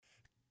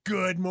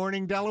Good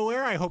morning,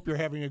 Delaware. I hope you're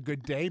having a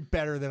good day,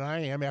 better than I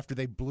am after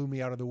they blew me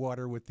out of the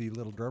water with the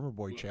Little Drummer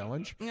Boy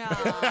challenge.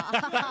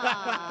 That's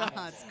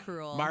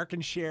cruel. Mark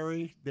and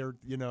Sherry, there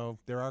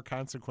are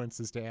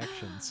consequences to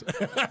actions.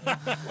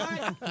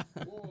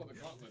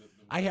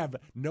 I have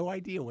no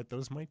idea what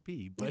those might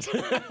be, but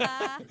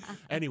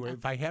anyway,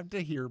 if I had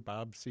to hear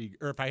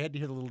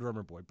the Little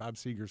Drummer Boy, Bob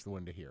Seger's the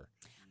one to hear.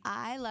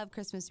 I love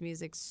Christmas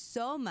music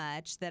so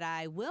much that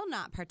I will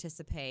not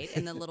participate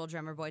in the Little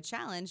Drummer Boy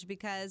challenge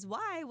because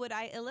why would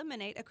I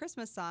eliminate a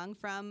Christmas song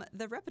from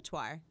the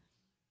repertoire?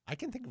 I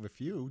can think of a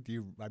few. Do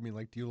you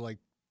like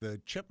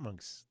the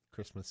Chipmunks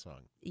Christmas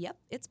song? Yep,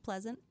 it's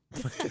pleasant.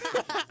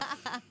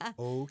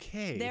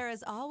 Okay. There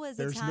is always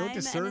There's a time no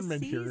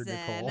discernment and a here,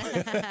 Nicole.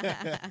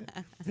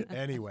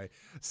 Anyway,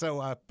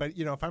 so but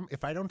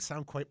if I don't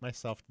sound quite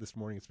myself this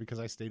morning, it's because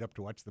I stayed up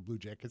to watch the Blue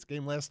Jackets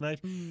game last night.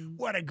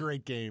 What a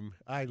great game!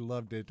 I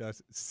loved it.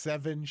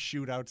 7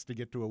 shootouts to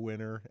get to a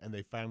winner, and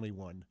they finally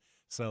won.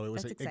 So it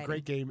was a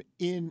great game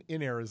in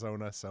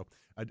Arizona. So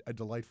a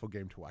delightful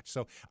game to watch.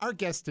 So our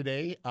guest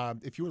today,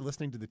 if you were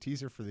listening to the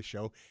teaser for the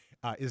show,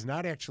 is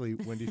not actually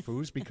Wendy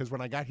Foos, because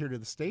when I got here to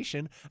the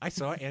station, I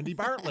saw Andy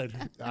Bartlett,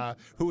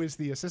 who is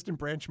the Assistant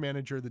Branch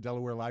Manager of the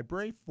Delaware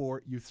Library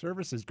for Youth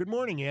Services. Good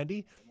morning,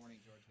 Andy. Good morning,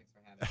 George. Thanks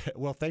for having me.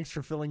 Well, thanks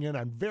for filling in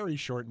on very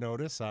short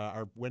notice.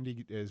 Our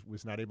Wendy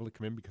was not able to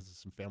come in because of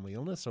some family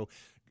illness. So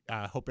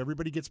hope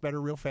everybody gets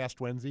better real fast,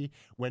 Wendy,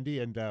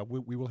 and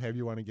we will have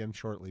you on again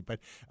shortly. But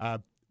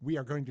we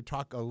are going to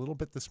talk a little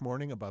bit this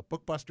morning about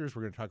Bookbusters.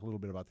 We're going to talk a little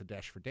bit about the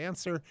Dash for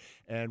Dancer,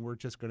 and we're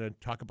just going to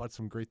talk about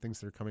some great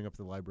things that are coming up at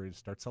the library to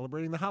start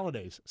celebrating the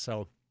holidays.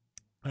 So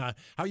how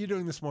are you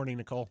doing this morning,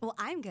 Nicole? Well,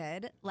 I'm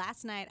good.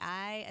 Last night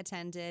I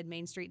attended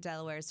Main Street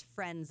Delaware's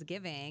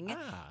Friendsgiving,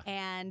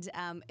 and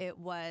it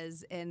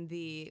was in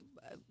the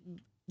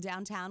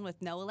downtown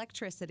with no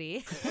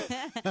electricity.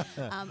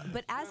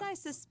 But as I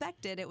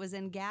suspected, it was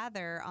in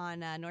Gather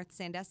on North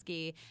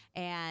Sandusky,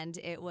 and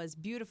it was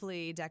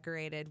beautifully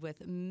decorated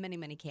with many,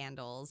 many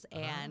candles,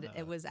 and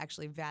it was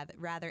actually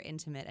rather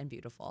intimate and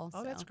beautiful.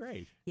 Oh, that's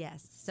great.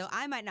 Yes. So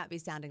I might not be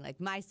sounding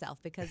like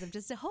myself because of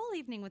just a whole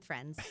evening with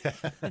friends.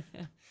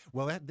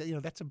 Well,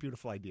 that's a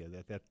beautiful idea,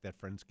 that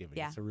Friendsgiving.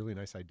 Yeah. It's a really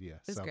nice idea.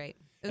 It was great.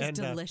 It was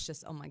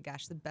delicious. Oh, my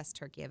gosh, the best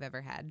turkey I've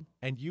ever had.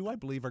 And you, I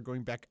believe, are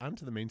going back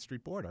onto the Main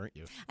Street Board, aren't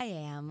you? I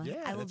am.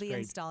 Yeah, I will that's be great.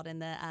 installed in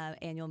the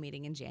annual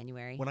meeting in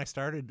January. When I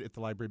started at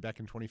the library back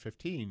in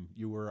 2015,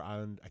 you were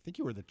I think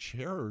you were the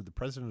chair or the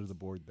president of the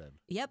board then.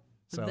 Yep.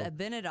 So. I've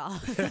been it all.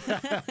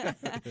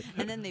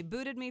 And then they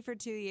booted me for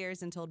 2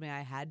 years and told me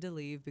I had to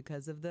leave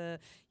because of the,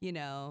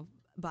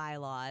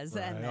 bylaws.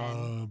 Right. And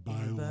then,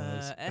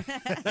 bylaws.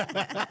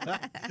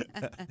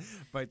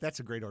 But that's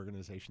a great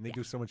organization. They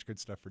do so much good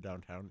stuff for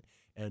downtown,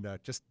 and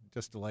just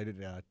delighted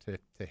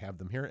to have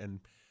them here. And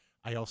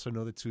I also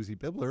know that Susie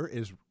Bibler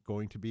is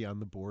going to be on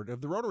the board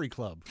of the Rotary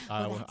Club.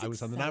 I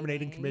was on the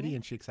nominating committee,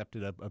 and she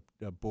accepted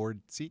a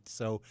board seat,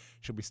 so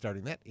she'll be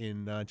starting that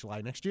in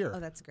July next year. Oh,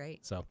 that's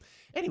great. So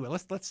anyway,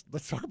 let's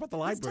talk about the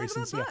library.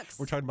 Let's talk about books.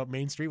 We're talking about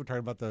Main Street, we're talking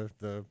about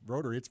the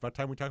Rotary. It's about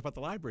time we talk about the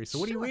library. So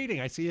what are you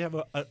reading? I see you have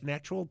an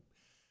actual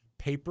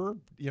paper,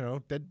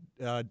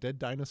 dead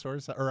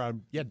dinosaurs, or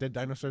dead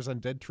dinosaurs on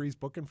dead trees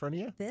book in front of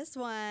you. This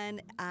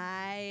one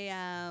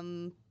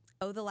I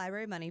owe the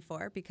library money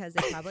for because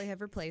they probably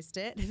have replaced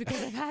it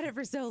because I've had it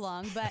for so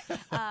long. But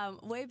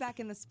way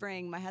back in the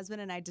spring, my husband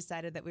and I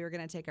decided that we were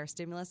going to take our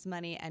stimulus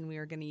money and we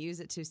were going to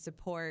use it to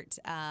support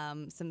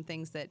some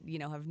things that,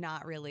 have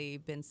not really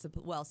been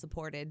well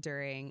supported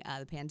during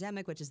the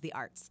pandemic, which is the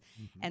arts.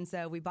 Mm-hmm. And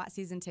so we bought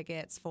season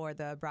tickets for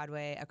the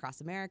Broadway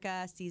Across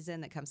America season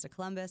that comes to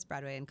Columbus,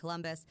 Broadway in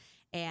Columbus.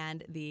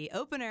 And the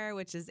opener,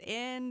 which is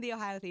in the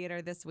Ohio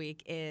Theater this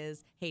week,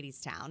 is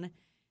Hadestown.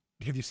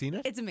 Have you seen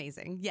it? It's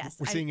amazing. Yes.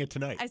 We're seeing it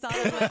tonight. I saw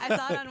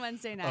it on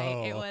Wednesday night.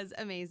 Oh. It was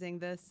amazing.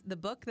 The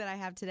book that I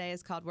have today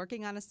is called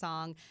Working on a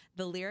Song,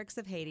 The Lyrics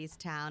of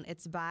Hadestown.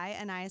 It's by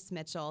Anais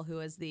Mitchell,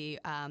 who is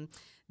the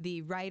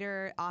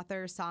writer,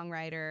 author,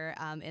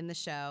 songwriter in the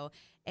show.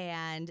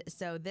 And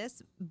so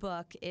this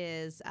book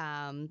is,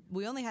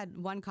 we only had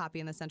one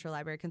copy in the Central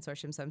Library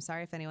Consortium, so I'm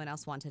sorry if anyone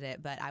else wanted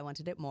it, but I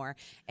wanted it more.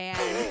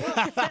 And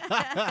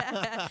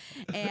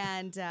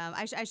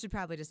I should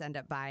probably just end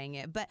up buying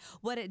it. But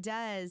what it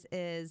does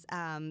is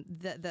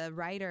the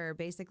writer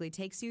basically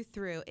takes you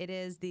through, it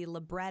is the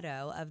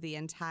libretto of the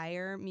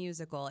entire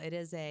musical. It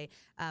is a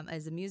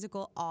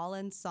musical all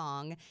in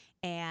song.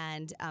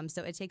 And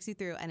so it takes you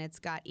through, and it's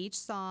got each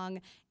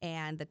song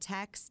and the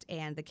text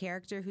and the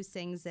character who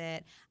sings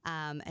it.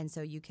 And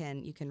so you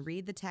can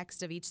read the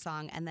text of each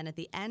song, and then at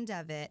the end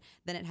of it,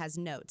 then it has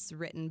notes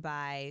written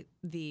by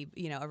the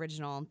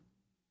original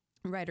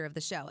writer of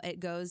the show.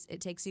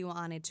 It takes you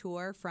on a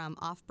tour from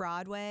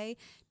off-Broadway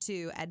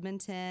to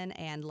Edmonton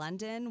and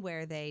London,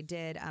 where they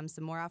did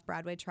some more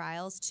off-Broadway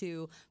trials,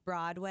 to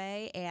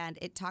Broadway, and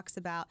it talks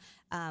about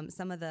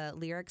some of the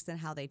lyrics and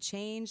how they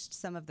changed,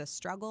 some of the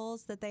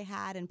struggles that they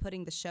had in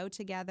putting the show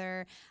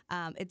together.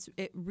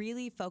 It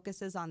really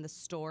focuses on the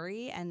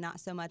story and not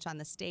so much on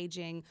the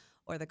staging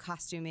or the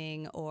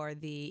costuming or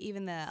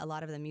a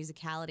lot of the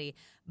musicality,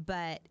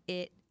 but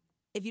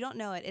if you don't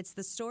know it, it's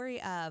the story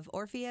of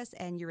Orpheus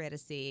and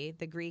Eurydice,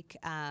 the Greek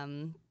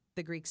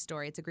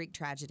story. It's a Greek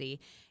tragedy.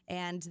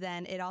 And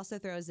then it also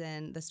throws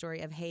in the story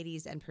of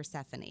Hades and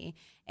Persephone.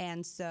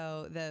 And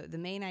so the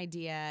main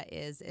idea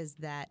is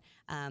that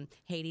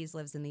Hades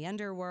lives in the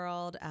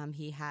underworld.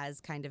 He has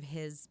kind of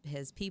his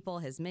people,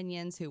 his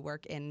minions who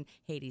work in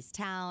Hades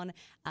town.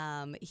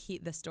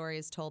 The story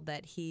is told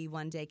that he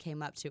one day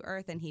came up to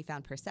Earth and he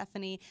found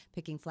Persephone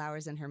picking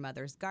flowers in her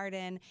mother's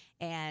garden.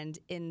 And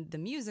in the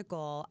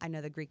musical, I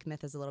know the Greek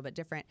myth is a little bit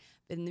different.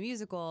 In the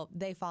musical,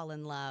 they fall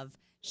in love.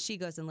 She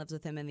goes and lives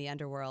with him in the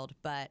underworld,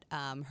 but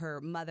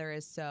her mother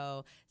is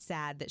so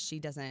sad that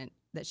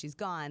she's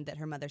gone, that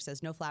her mother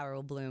says no flower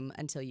will bloom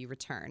until you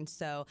return.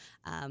 So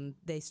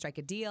they strike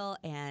a deal,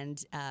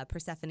 and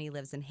Persephone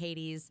lives in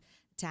Hades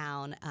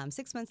town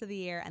 6 months of the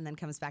year, and then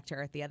comes back to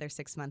Earth the other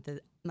 6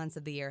 months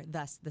of the year,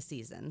 thus the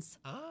seasons.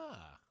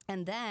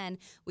 And then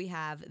we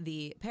have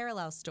the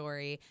parallel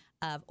story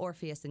of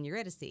Orpheus and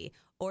Eurydice.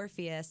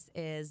 Orpheus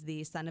is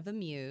the son of a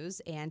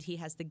muse, and he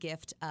has the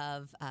gift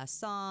of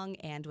song,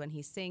 and when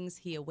he sings,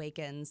 he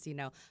awakens,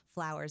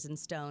 flowers and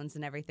stones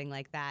and everything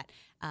like that,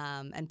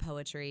 and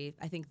poetry.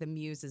 I think the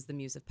muse is the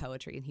muse of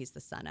poetry, and he's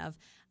the son of.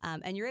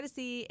 And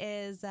Eurydice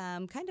is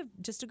kind of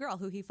just a girl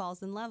who he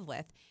falls in love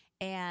with.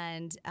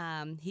 And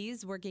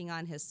he's working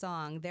on his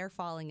song. They're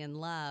falling in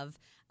love.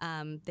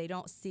 They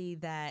don't see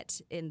that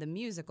in the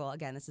musical.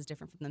 Again, this is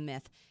different from the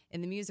myth. In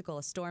the musical,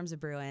 a storm's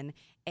a-brewing,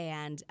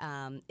 and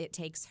it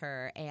takes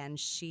her, and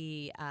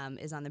she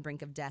is on the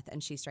brink of death,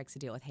 and she strikes a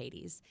deal with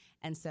Hades.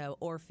 And so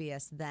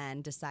Orpheus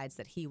then decides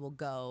that he will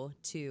go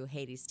to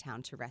Hades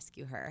town to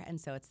rescue her. And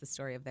so it's the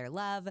story of their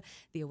love,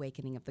 the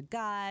awakening of the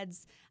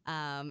gods.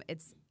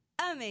 It's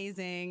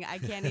amazing. I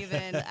can't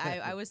even.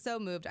 I was so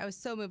moved. I was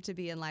so moved to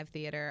be in live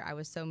theater. I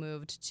was so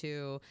moved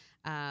to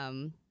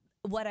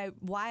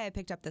why I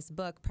picked up this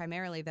book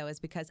primarily, though, is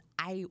because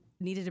I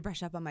needed to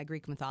brush up on my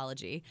Greek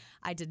mythology.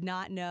 I did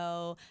not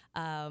know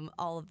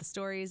all of the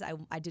stories.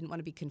 I didn't want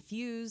to be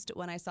confused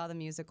when I saw the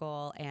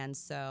musical, and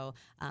so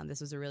this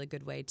was a really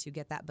good way to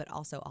get that, but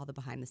also all the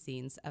behind the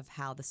scenes of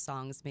how the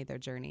songs made their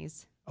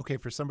journeys. Okay,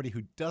 for somebody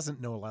who doesn't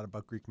know a lot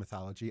about Greek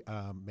mythology,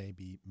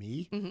 maybe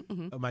me,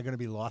 am I going to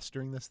be lost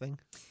during this thing?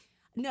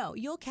 No,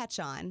 you'll catch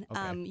on.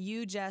 Okay.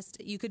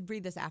 You could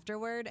read this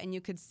afterward, and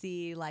you could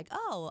see like,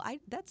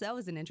 that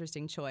was an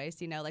interesting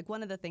choice. Like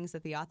one of the things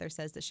that the author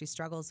says that she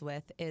struggles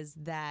with is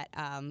that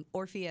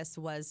Orpheus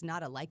was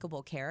not a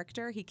likable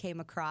character. He came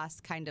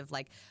across kind of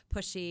like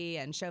pushy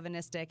and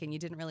chauvinistic, and you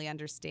didn't really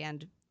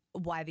understand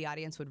why the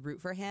audience would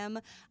root for him.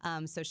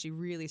 So she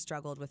really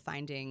struggled with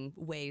finding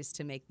ways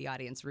to make the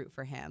audience root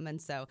for him.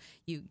 And so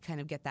you kind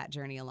of get that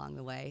journey along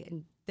the way.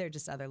 And they're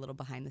just other little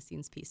behind the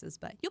scenes pieces,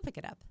 but you'll pick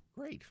it up.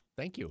 Great.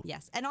 Thank you.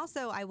 Yes. And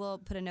also I will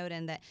put a note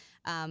in that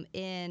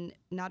in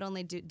not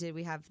only did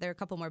we have, there are a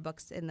couple more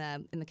books in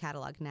the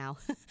catalog now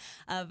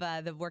of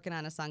the working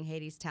on a song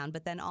Hades Town,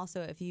 but then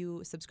also if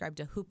you subscribe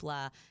to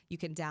Hoopla, you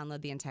can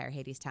download the entire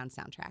Hades Town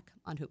soundtrack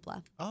on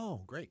Hoopla.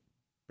 Oh, great.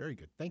 Very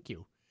good. Thank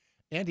you.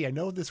 Andy, I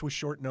know this was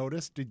short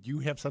notice. Did you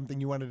have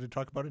something you wanted to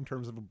talk about in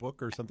terms of a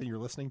book or something you're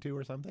listening to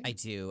or something? I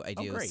do.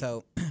 Oh, great.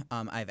 So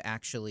I've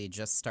actually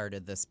just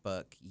started this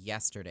book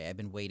yesterday. I've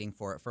been waiting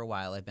for it for a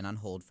while. I've been on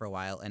hold for a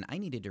while, and I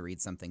needed to read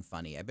something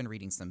funny. I've been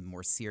reading some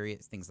more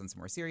serious things on some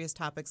more serious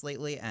topics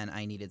lately, and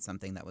I needed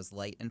something that was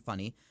light and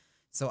funny.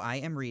 So I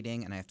am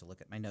reading, and I have to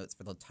look at my notes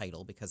for the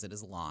title because it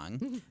is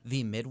long,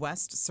 The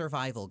Midwest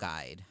Survival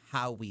Guide,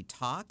 How We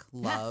Talk,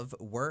 Love,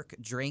 Work,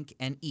 Drink,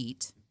 and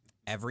Eat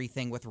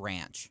Everything with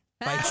Ranch.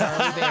 By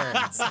Charlie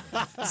Berens.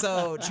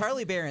 So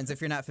Charlie Berens,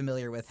 if you're not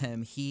familiar with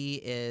him, he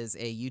is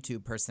a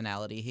YouTube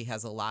personality. He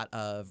has a lot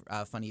of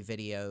funny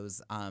videos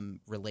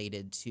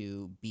related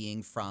to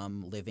being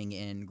from, living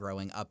in,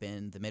 growing up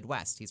in the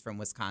Midwest. He's from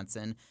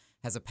Wisconsin,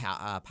 has a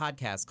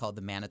podcast called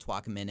The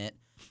Manitowoc Minute.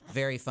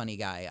 Very funny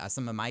guy.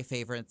 Some of my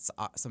favorites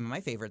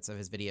of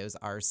his videos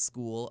are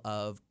School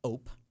of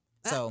Ope.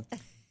 So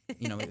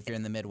if you're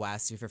in the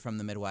Midwest, if you're from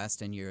the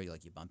Midwest and you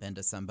bump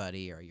into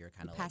somebody or you're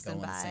kind of like going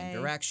the same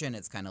direction,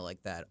 it's kind of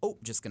like that,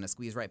 just going to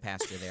squeeze right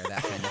past you there,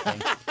 that kind of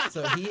thing.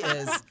 So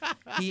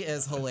he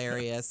is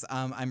hilarious.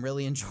 I'm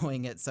really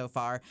enjoying it so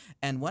far.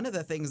 And one of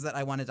the things that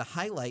I wanted to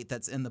highlight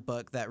that's in the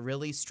book that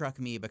really struck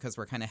me because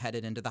we're kind of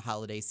headed into the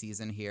holiday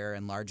season here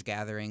and large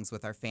gatherings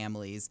with our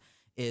families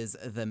is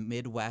the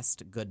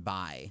Midwest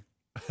goodbye.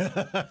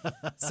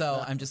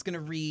 So I'm just going to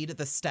read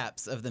the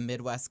steps of the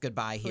Midwest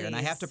goodbye here. And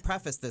I have to Please.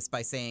 preface this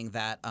by saying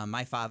that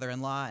my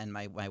father-in-law, and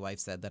my wife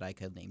said that I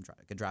could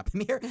drop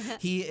him here.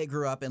 He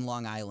grew up in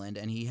Long Island,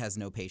 and he has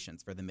no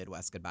patience for the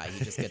Midwest goodbye.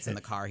 He just gets in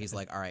the car. He's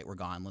like, all right, we're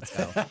gone. Let's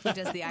go. He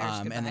does the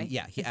Irish goodbye. And then,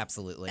 yeah,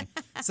 absolutely.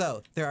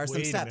 So there are some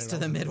Wait a steps minute, to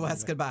the I'll do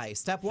Midwest that. goodbye.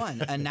 Step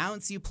 1,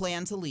 announce you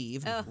plan to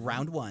leave,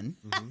 round 1.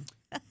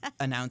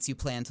 Announce you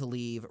plan to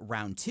leave,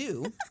 round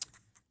 2.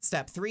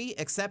 Step 3,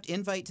 accept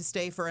invite to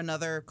stay for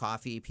another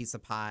coffee, piece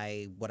of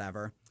pie,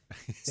 whatever.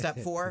 Step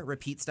 4,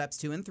 repeat steps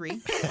 2 and 3.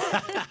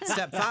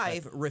 Step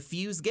 5,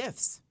 refuse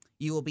gifts.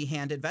 You will be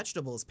handed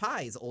vegetables,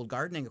 pies, old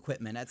gardening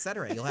equipment,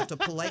 etc. You'll have to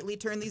politely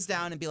turn these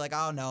down and be like,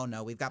 oh,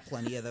 no, we've got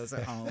plenty of those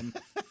at home.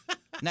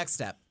 Next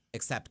step,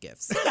 accept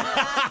gifts.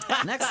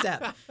 Next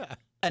step,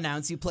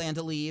 announce you plan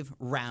to leave,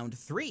 round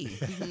 3.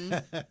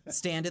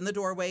 Stand in the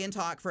doorway and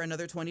talk for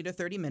another 20 to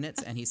 30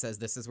 minutes. And he says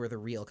this is where the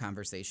real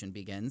conversation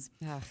begins.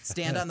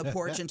 Stand on the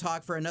porch and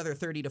talk for another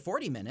 30 to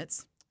 40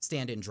 minutes.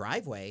 Stand in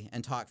driveway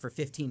and talk for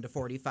 15 to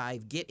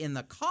 45. Get in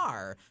the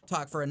car,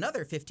 talk for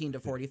another 15 to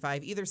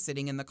 45, either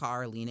sitting in the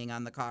car, leaning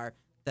on the car,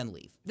 then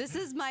leave. This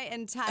is my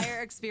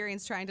entire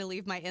experience trying to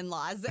leave my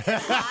in-laws.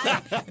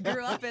 I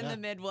grew up in the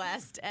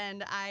Midwest,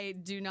 and I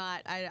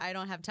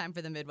don't have time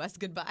for the Midwest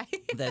goodbye.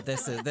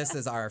 This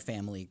is our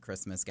family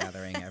Christmas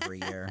gathering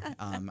every year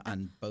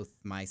on both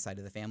my side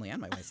of the family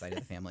and my wife's side of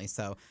the family.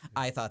 So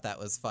I thought that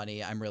was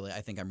funny. I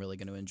think I'm really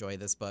going to enjoy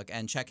this book,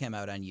 and check him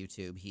out on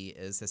YouTube. He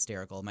is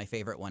hysterical. My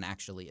favorite one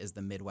actually is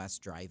the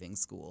Midwest driving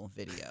school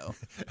video.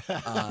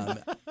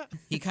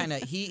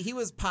 He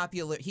was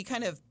popular. He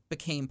kind of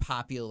became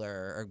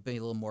popular or be a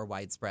little more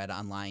widespread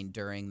online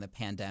during the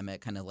pandemic,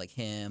 kind of like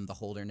him, the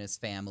Holderness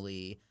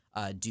family,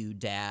 Dude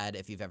Dad,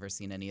 if you've ever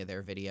seen any of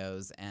their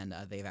videos, and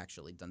they've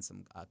actually done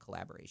some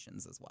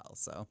collaborations as well.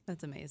 So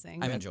That's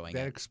amazing. I'm enjoying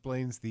That it.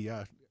 explains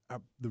the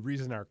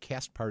reason our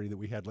cast party that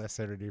we had last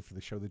Saturday for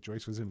the show that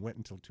Joyce was in went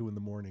until 2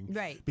 a.m.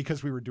 Right.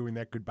 Because we were doing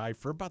that goodbye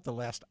for about the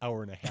last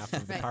hour and a half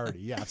of the Right. party.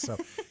 Yeah. So,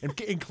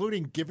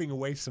 including giving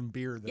away some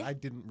beer that I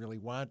didn't really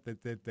want.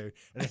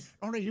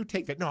 Oh no, you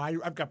take that. No,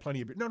 I've got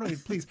plenty of beer. No,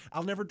 please,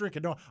 I'll never drink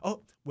it. No.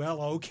 Oh,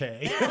 well,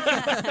 okay.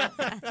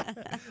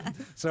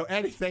 So,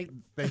 Andy,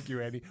 thank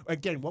you, Andy.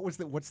 Again, what's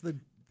the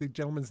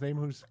gentleman's name?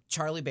 Who's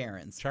Charlie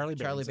Barron's. Charlie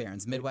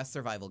Barron's. Midwest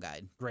Survival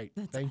Guide. great?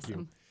 Thank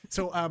you.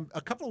 So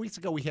a couple of weeks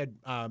ago, we had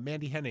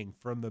Mandy Henning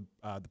from the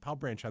Powell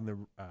Branch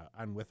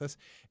on with us,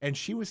 and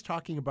she was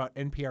talking about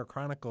NPR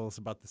Chronicles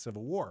about the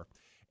Civil War.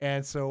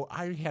 And so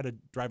I had to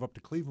drive up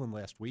to Cleveland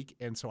last week,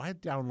 and so I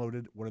had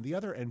downloaded one of the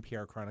other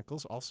NPR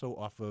Chronicles, also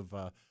off of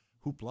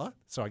Hoopla.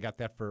 So I got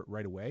that for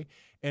right away,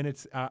 and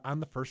it's on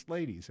the First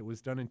Ladies. It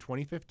was done in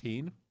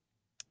 2015.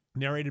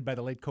 Narrated by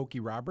the late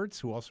Cokie Roberts,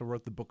 who also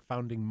wrote the book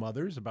Founding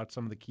Mothers about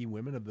some of the key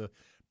women of the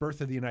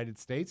birth of the United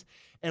States.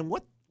 And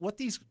what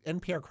these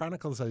NPR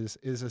Chronicles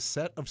is a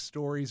set of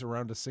stories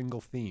around a single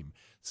theme.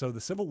 So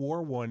the Civil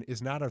War one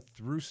is not a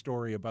through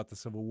story about the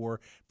Civil War.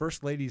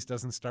 First Ladies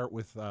doesn't start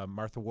with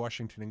Martha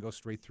Washington and go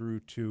straight through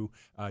to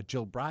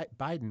Jill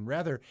Biden.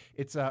 Rather,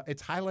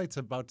 it's highlights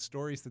about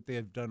stories that they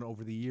have done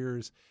over the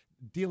years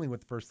dealing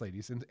with First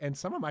Ladies. And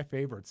some of my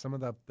favorites, some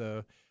of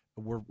the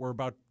were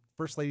about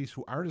First Ladies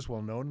who aren't as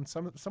well known, and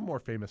some more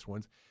famous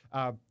ones.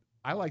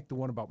 I like the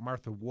one about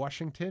Martha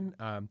Washington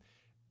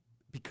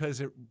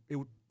because it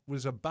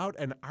was about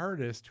an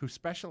artist who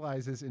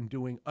specializes in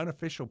doing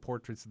unofficial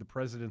portraits of the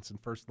presidents and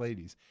first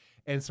ladies.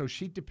 And so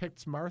she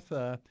depicts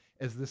Martha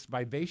as this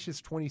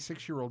vivacious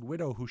 26-year-old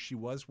widow who she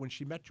was when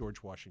she met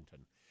George Washington,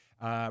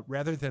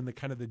 rather than the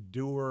kind of the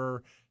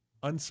dour,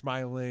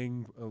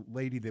 unsmiling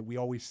lady that we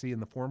always see in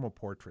the formal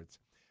portraits.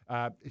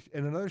 And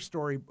another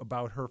story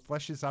about her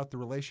fleshes out the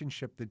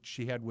relationship that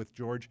she had with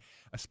George,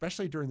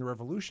 especially during the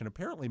Revolution.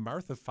 Apparently,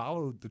 Martha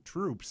followed the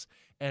troops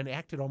and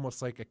acted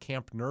almost like a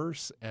camp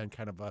nurse and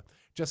kind of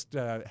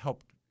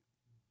helped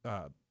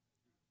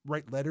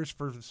write letters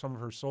for some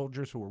of her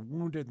soldiers who were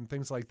wounded and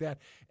things like that,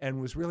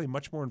 and was really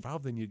much more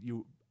involved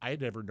than I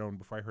had ever known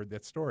before I heard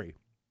that story.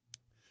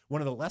 One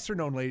of the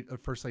lesser-known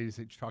first ladies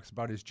that she talks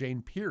about is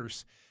Jane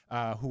Pierce,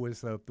 who was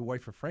the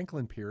wife of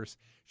Franklin Pierce.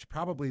 She's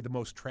probably the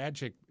most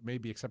tragic,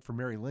 maybe except for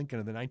Mary Lincoln,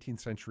 of the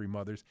 19th century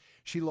mothers.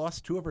 She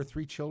lost 2 of her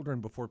 3 children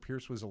before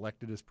Pierce was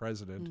elected as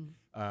president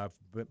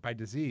by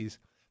disease.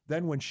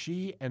 Then when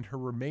she and her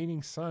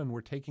remaining son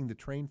were taking the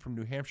train from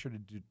New Hampshire to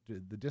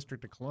the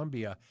District of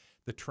Columbia,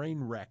 the train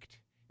wrecked,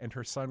 and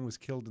her son was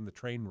killed in the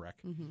train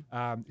wreck.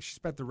 She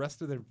spent the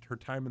rest of her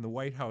time in the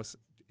White House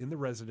in the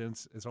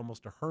residence as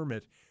almost a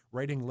hermit,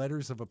 writing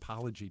letters of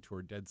apology to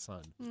her dead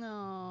son.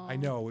 No. I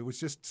know. It was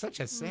just such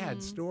a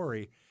sad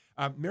story.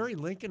 Mary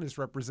Lincoln is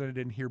represented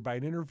in here by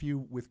an interview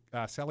with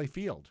Sally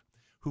Field,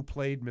 who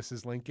played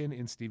Mrs. Lincoln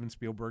in Steven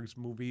Spielberg's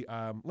movie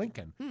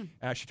Lincoln.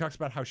 She talks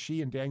about how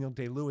she and Daniel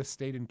Day-Lewis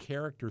stayed in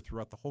character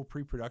throughout the whole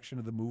pre-production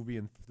of the movie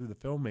and through the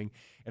filming,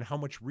 and how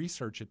much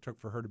research it took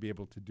for her to be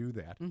able to do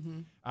that.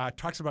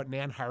 Talks about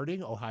Nan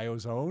Harding,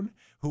 Ohio's own,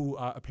 who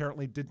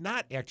apparently did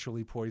not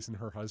actually poison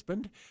her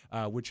husband,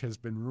 which has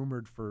been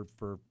rumored for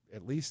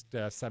at least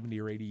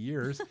 70 or 80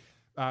 years.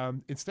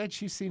 Instead,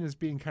 she's seen as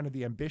being kind of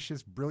the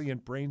ambitious,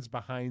 brilliant brains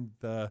behind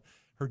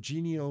her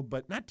genial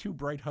but not too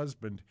bright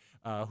husband,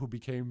 who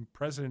became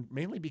president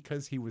mainly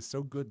because he was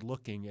so good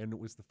looking, and it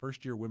was the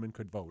first year women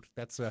could vote.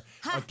 That's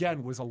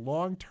again was a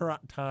long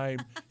time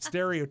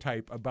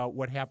stereotype about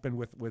what happened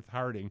with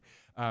Harding,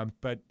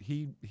 but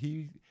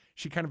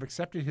she kind of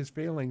accepted his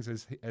failings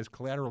as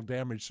collateral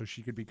damage, so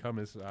she could become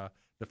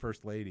the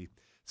first lady.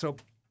 So.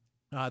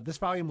 This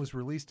volume was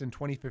released in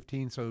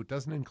 2015, so it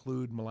doesn't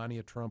include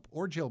Melania Trump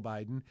or Jill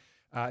Biden.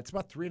 It's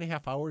about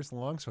 3.5 hours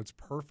long, so it's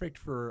perfect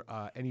for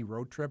any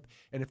road trip.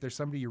 And if there's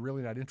somebody you're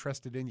really not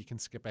interested in, you can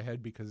skip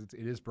ahead because it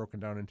is broken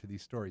down into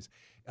these stories.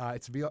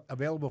 It's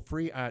available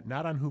free,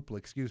 not on Hoopla,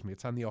 excuse me.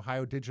 It's on the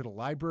Ohio Digital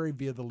Library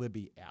via the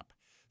Libby app.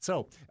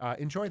 So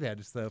enjoy that.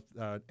 It's the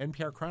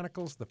NPR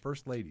Chronicles, The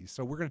First Ladies.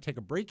 So we're going to take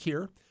a break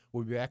here.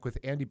 We'll be back with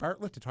Andy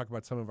Bartlett to talk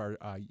about some of our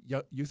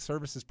youth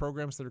services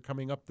programs that are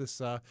coming up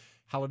this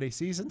holiday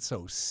season.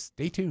 So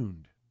stay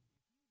tuned.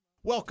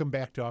 Welcome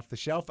back to Off the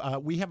Shelf.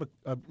 We have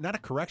not a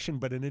correction,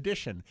 but an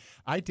addition.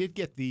 I did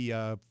get the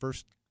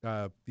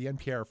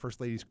NPR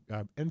First Ladies,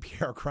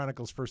 NPR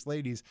Chronicles First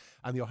Ladies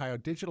on the Ohio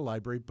Digital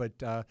Library,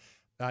 but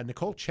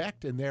Nicole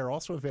checked, and they're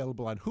also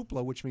available on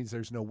Hoopla, which means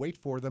there's no wait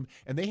for them.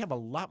 And they have a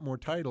lot more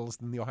titles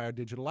than the Ohio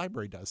Digital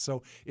Library does.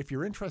 So if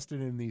you're interested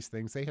in these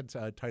things, they had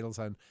titles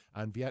on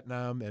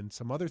Vietnam and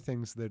some other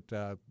things that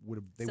they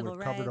would have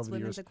covered over the years.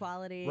 Women's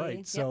equality. Right.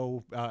 Yep.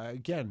 So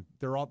again,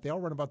 they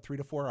all run about 3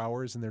 to 4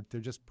 hours, and they're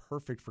just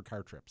perfect for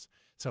car trips.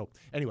 So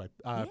anyway,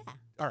 all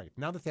right.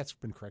 Now that that's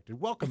been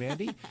corrected, welcome,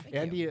 Andy.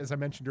 Andy, as I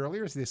mentioned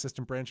earlier, is the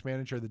assistant branch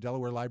manager of the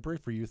Delaware Library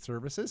for Youth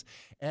Services.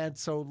 And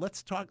so let's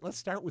start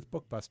with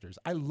Bookbusters.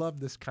 I love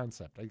this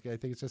concept. I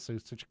think it's just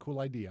such a cool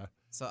idea.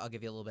 So I'll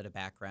give you a little bit of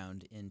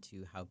background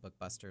into how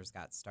Bookbusters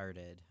got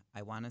started.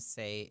 I want to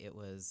say it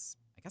was,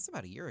 I guess,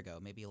 about a year ago,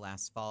 maybe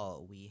last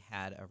fall, we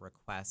had a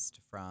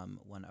request from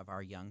one of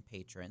our young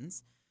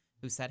patrons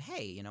who said,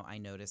 hey, I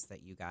noticed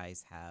that you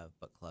guys have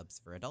book clubs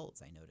for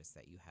adults. I noticed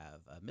that you have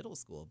a middle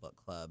school book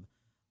club.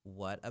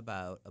 What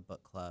about a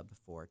book club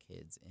for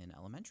kids in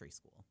elementary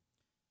school?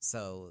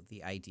 So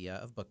the idea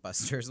of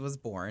Bookbusters was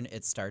born.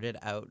 It started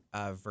out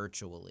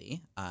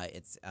virtually.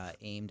 It's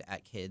aimed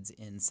at kids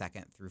in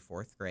 2nd through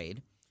 4th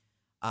grade.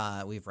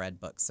 We've read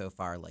books so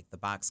far like The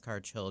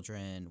Boxcar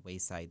Children,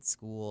 Wayside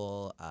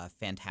School,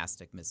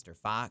 Fantastic Mr.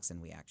 Fox,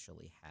 and we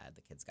actually had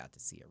the kids got to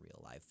see a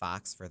real live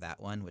fox for that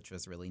one, which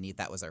was really neat.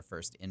 That was our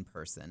first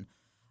in-person.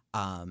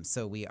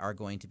 So we are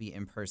going to be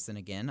in person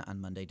again on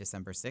Monday,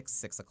 December 6th,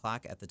 6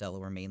 o'clock at the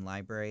Delaware Main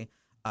Library,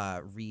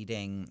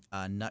 reading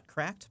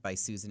Nutcracked by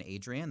Susan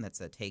Adrian. That's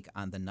a take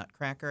on the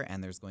Nutcracker,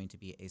 and there's going to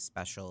be a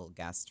special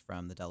guest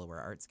from the Delaware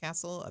Arts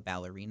Castle, a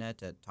ballerina,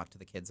 to talk to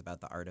the kids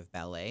about the art of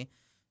ballet.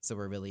 So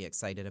we're really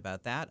excited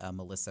about that.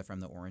 Melissa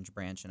from the Orange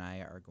Branch and I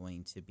are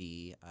going to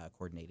be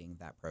coordinating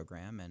that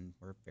program, and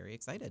we're very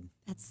excited.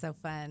 That's so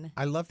fun.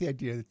 I love the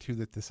idea, too,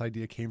 that this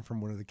idea came from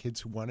one of the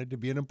kids who wanted to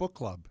be in a book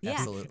club. Yeah.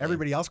 Absolutely.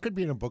 Everybody else could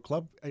be in a book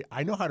club.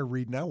 I know how to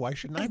read now. Why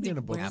shouldn't I be in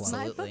a book Where's club?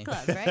 my Absolutely. book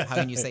club, right? How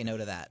can you say no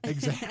to that?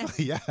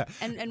 Exactly, yeah.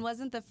 And was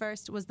the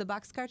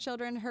Boxcar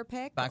Children her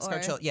pick?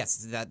 Boxcar Children,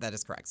 yes, that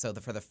is correct. So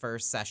for the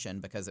first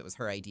session, because it was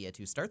her idea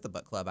to start the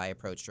book club, I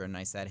approached her and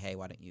I said, hey,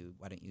 why don't you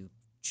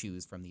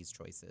choose from these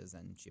choices?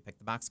 And she picked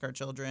the Boxcar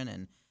Children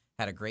and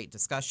had a great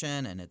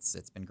discussion, and it's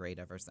been great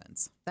ever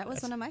since. That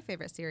was one of my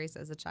favorite series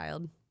as a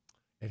child.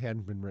 It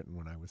hadn't been written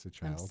when I was a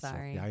child. I'm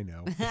sorry. So, yeah, I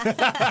know.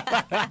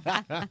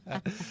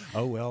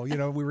 Oh, well,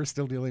 we were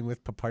still dealing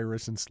with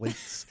papyrus and slate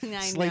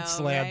slabs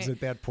right? at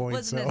that point.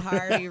 Wasn't so. it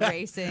hard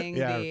erasing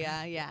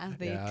Yeah.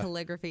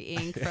 calligraphy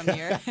ink from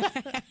your...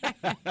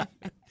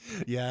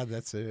 Yeah,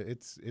 that's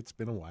it. It's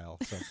been a while.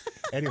 So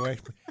anyway,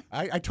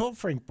 I told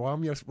Frank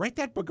Baum, write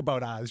that book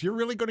about Oz. You're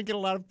really going to get a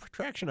lot of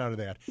traction out of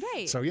that.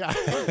 Right. So yeah.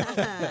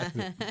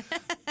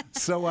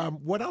 So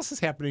what else is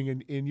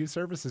happening in youth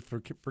services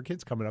for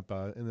kids coming up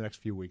in the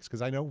next few weeks?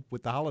 Because I know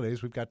with the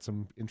holidays we've got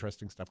some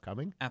interesting stuff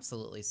coming.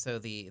 Absolutely. So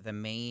the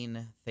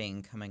main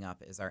thing coming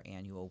up is our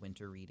annual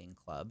Winter Reading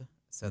Club.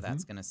 So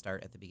that's going to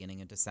start at the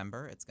beginning of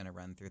December. It's going to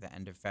run through the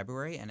end of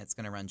February, and it's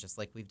going to run just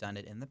like we've done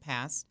it in the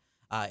past.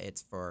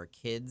 It's for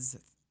kids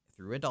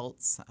through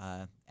adults,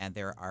 and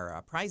there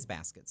are prize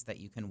baskets that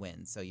you can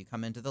win. So you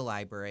come into the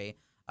library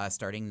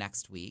starting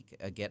next week,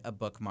 get a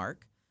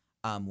bookmark.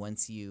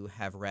 Once you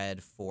have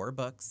read 4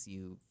 books,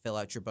 you fill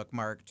out your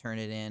bookmark, turn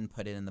it in,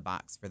 put it in the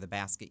box for the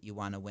basket you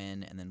want to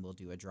win, and then we'll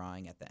do a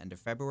drawing at the end of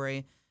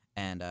February.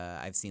 And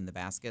I've seen the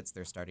baskets.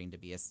 They're starting to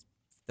be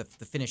the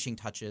finishing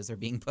touches are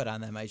being put on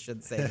them, I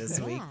should say, this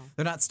week.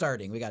 They're not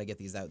starting. We got to get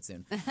these out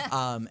soon.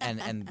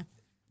 And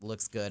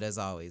looks good as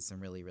always. Some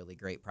really, really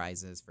great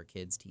prizes for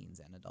kids,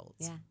 teens, and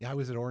adults. Yeah. I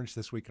was at Orange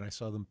this week and I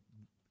saw them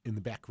in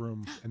the back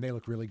room, and they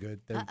look really good.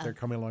 They're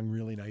coming along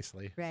really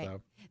nicely. Right.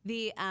 So.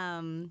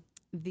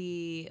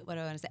 The what do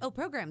I want to say? Oh,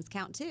 programs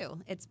count too.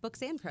 It's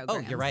books and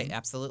programs. Oh, you're right.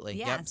 Absolutely.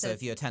 Yeah, Yep. So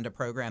if you attend a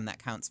program,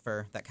 that counts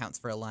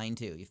for a line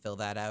too. You fill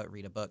that out,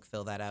 read a book,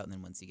 fill that out, and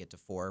then once you get to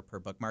 4 per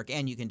bookmark,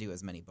 and you can do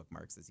as many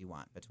bookmarks as you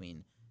want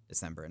between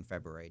December and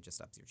February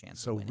just ups your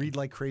chance. So of winning. read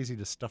like crazy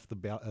to stuff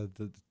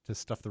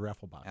the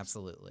raffle box.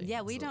 Absolutely.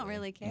 Yeah, we don't Absolutely.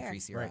 really care.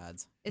 Increase your Right.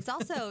 odds. It's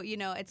also,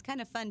 it's kind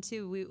of fun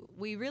too.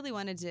 We really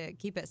wanted to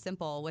keep it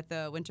simple with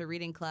the Winter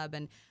Reading Club,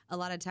 and a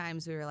lot of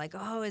times we were like,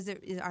 oh,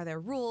 are there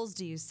rules?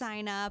 Do you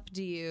sign up?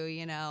 Do you,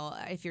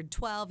 if you're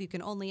 12, you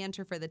can only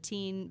enter for the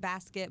teen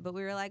basket? But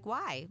we were like,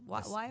 why?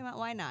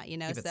 Why not?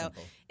 Keep it So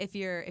simple. if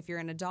you're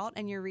an adult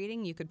and you're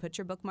reading, you could put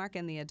your bookmark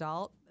in the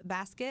adult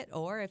basket,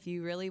 or if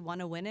you really want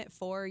to win it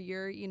for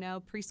your,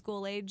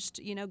 preschool aged,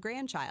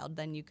 grandchild,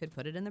 then you could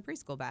put it in the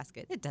preschool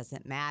basket. It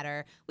doesn't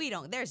matter.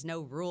 There's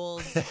no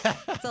rules.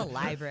 It's a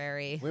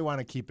library. We want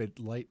to keep it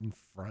light and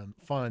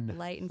fun.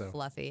 Light and So-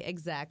 fluffy.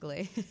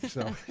 Exactly.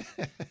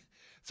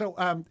 So,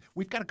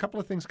 we've got a couple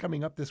of things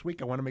coming up this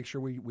week. I want to make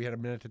sure we had a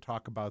minute to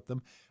talk about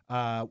them.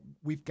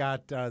 We've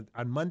got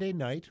on Monday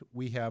night,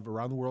 we have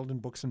Around the World in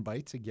Books and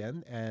Bites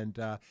again, and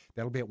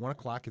that'll be at 1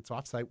 o'clock. It's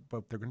offsite,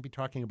 but they're going to be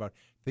talking about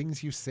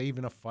Things You Save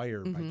in a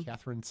Fire by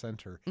Catherine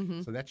Center.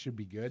 So that should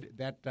be good.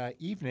 That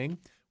evening,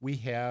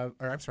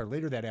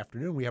 later that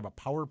afternoon, we have a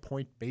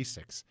PowerPoint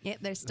Basics. Yeah,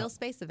 there's still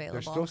space available.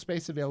 There's still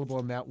space available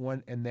in that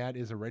one, and that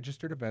is a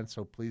registered event,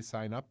 so please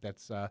sign up.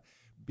 That's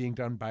being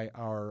done by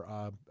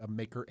our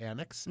Maker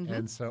Annex,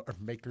 and so or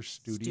Maker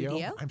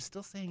Studio. I'm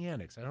still saying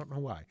Annex. I don't know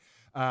why.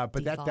 But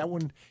that Default.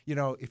 one,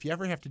 if you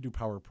ever have to do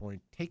PowerPoint,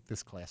 take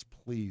this class,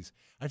 please.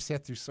 I've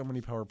sat through so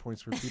many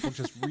PowerPoints where people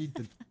just read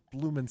the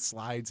blooming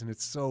slides, and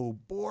it's so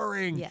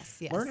boring.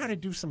 Yes. Learn how to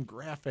do some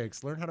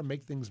graphics. Learn how to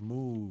make things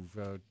move.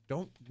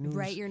 Don't use,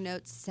 Write your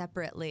notes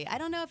separately. I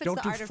don't know if it's don't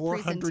the do art of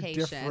 400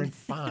 presentation. different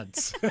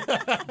fonts.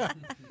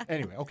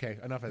 Anyway, okay,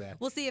 enough of that.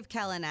 We'll see if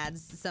Kellen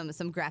adds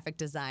some graphic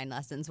design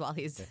lessons while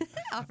he's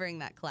offering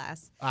that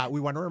class. We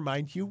want to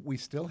remind you, we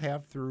still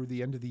have through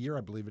the end of the year,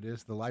 I believe it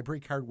is, the Library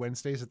Card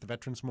Wednesdays at the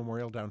Veterans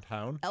Memorial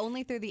downtown.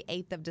 Only through the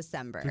 8th of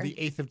December. Through the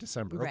 8th of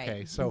December. Right.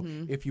 Okay, so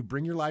if you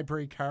bring your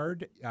library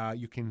card,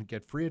 you can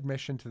get free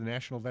admission to the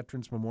National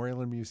Veterans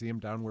Memorial and Museum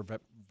down where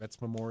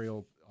Vets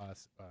Memorial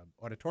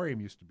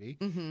Auditorium used to be.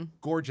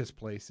 Gorgeous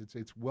place.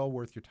 It's well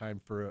worth your time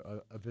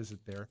for a visit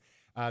there.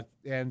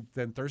 And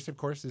then Thursday, of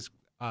course, is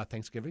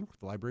Thanksgiving.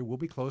 The library will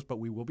be closed, but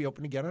we will be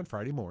open again on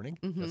Friday morning,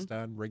 just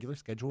on regular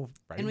schedule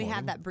Friday And we morning.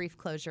 had that brief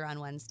closure on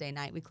Wednesday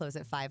night. We close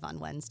at 5 on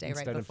Wednesday,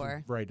 instead of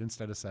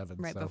 7.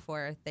 right so.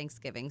 before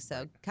Thanksgiving.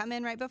 So come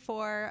in right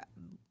before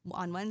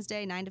on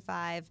Wednesday, 9 to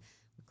 5.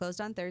 We're closed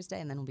on Thursday,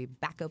 and then we'll be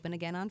back open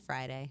again on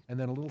Friday. And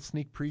then a little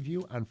sneak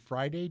preview on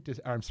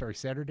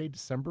Saturday,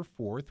 December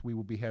 4th, we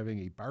will be having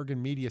a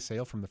bargain media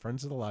sale from the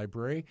Friends of the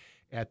Library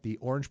at the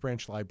Orange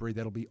Branch Library.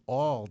 That'll be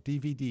all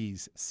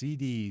DVDs,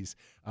 CDs,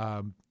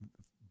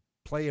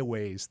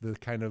 playaways, the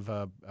kind of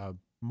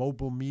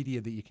mobile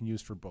media that you can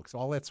use for books,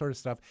 all that sort of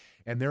stuff.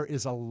 And there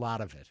is a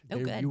lot of it.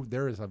 Good.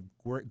 There is a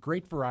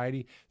great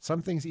variety.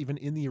 Some things even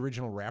in the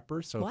original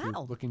wrapper. So if you're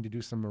Wow. looking to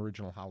do some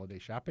original holiday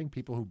shopping,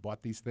 people who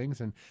bought these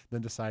things and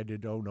then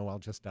decided, oh, no, I'll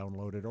just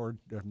download it, or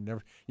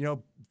never,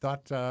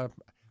 thought,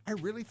 I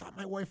really thought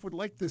my wife would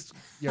like this,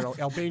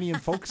 Albanian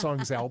folk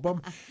songs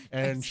album,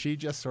 and she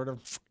just sort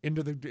of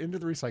into the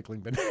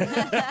recycling bin.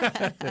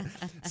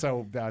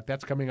 So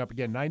that's coming up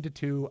again, 9 to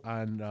 2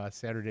 on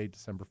Saturday,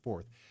 December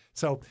 4th.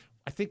 So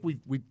I think we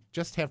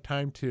just have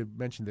time to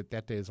mention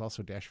that day is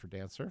also Dash for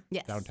Dancer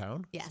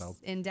downtown. Yes, So,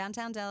 in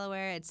downtown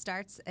Delaware.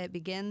 It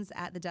begins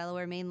at the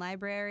Delaware Main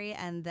Library,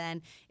 and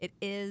then it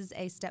is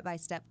a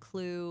step-by-step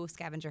clue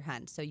scavenger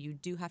hunt. So you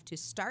do have to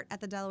start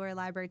at the Delaware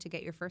Library to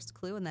get your first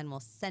clue, and then we'll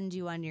send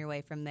you on your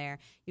way from there.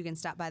 You can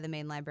stop by the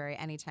main library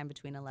anytime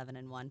between 11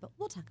 and 1, but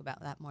we'll talk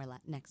about that more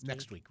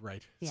next week.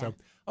 right. Yeah. So,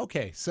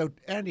 okay. So,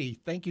 Andy,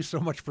 thank you so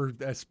much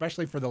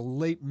especially for the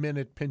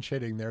late-minute pinch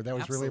hitting there. That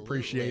was really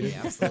appreciated.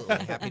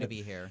 Absolutely. Happy to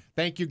be here.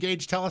 Thank you,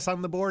 Gage. Tell us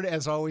on the board,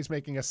 as always,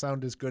 making us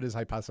sound as good as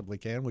I possibly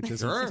can, which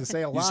isn't Sure. to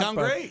say a lot. You sound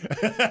but- great.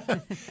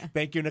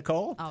 Thank you,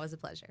 Nicole. Always a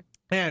pleasure.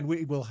 And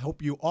we will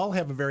hope you all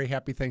have a very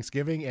happy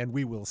Thanksgiving, and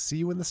we will see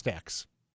you in the stacks.